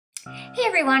Hey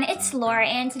everyone, it's Laura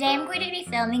and today I'm going to be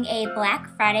filming a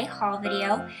Black Friday haul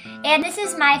video. And this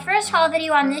is my first haul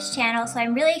video on this channel, so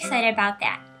I'm really excited about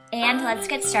that. And let's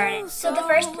get started. So the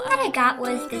first thing that I got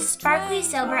was this sparkly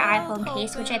silver iPhone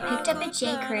case, which I picked up at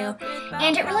J. Crew.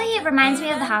 And it really reminds me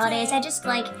of the holidays. I just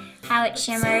like how it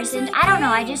shimmers, and I don't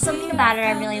know, just something about it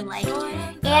I really liked.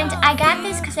 And I got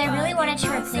this because I really wanted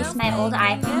to replace my old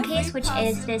iPhone case, which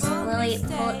is this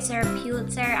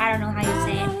Pulitzer, I don't know how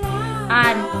you say it.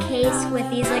 Case with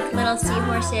these like little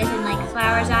seahorses and like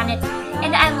flowers on it,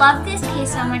 and I love this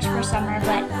case so much for summer,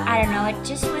 but I don't know, it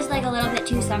just was like a little bit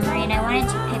too summery and I wanted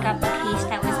to pick up a case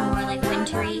that was more like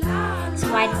wintry,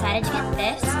 so I decided to get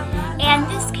this. And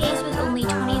this case was only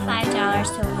 $25,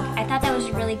 so I thought that was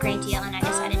a really great deal and I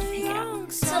decided to pick it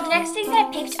up. So the next thing that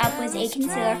I picked up was a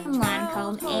concealer from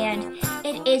Lancome, and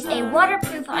it is a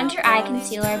waterproof under eye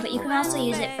concealer, but you can also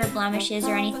use it for blemishes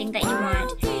or anything that you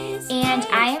want. And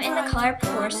I am in the color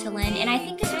Porcelain, and I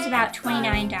think this was about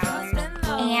 $29.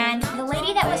 And the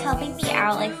lady that was helping me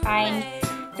out, like find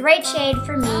the right shade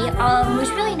for me, was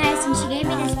really nice, and she gave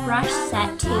me this brush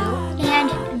set too.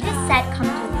 And this set comes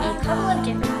with a couple of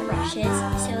different brushes.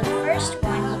 So the first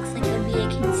one looks like it would be a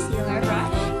concealer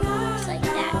brush, just like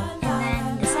that. And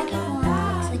then the second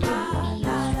one looks like it would be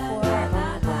used for,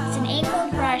 it's an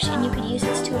angled brush, and you could use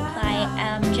this to apply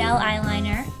gel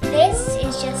eyeliner. This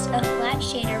is just a flat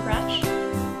shader brush,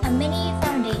 a mini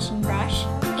foundation brush,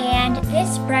 and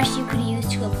this brush you could use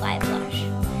to apply blush.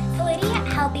 The lady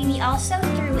helping me also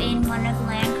threw in one of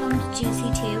Lancome's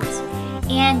Juicy Tubes,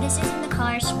 and this is in the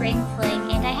color Spring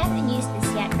Fling, and I haven't used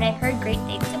this yet, but I've heard great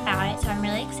things about it, so I'm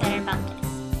really excited about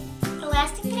this. The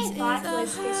last thing that I bought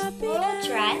was this little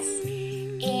dress,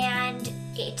 and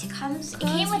it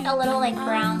came with a little like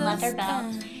brown leather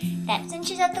belt that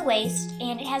cinches at the waist,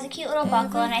 and it has a cute little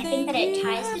buckle, and I think that it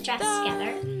ties the dress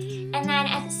together. And then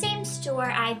at the same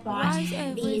store I bought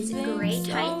these gray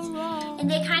tights, and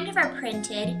they kind of are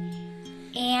printed.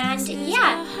 And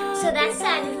yeah, so that's the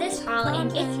end of this haul,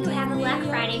 and if you have a Black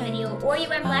Friday video or you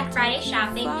went Black Friday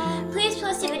shopping, please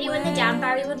post a video in the down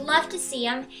bar. We would love to see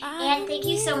them, and thank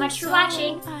you so much for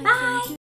watching. Bye!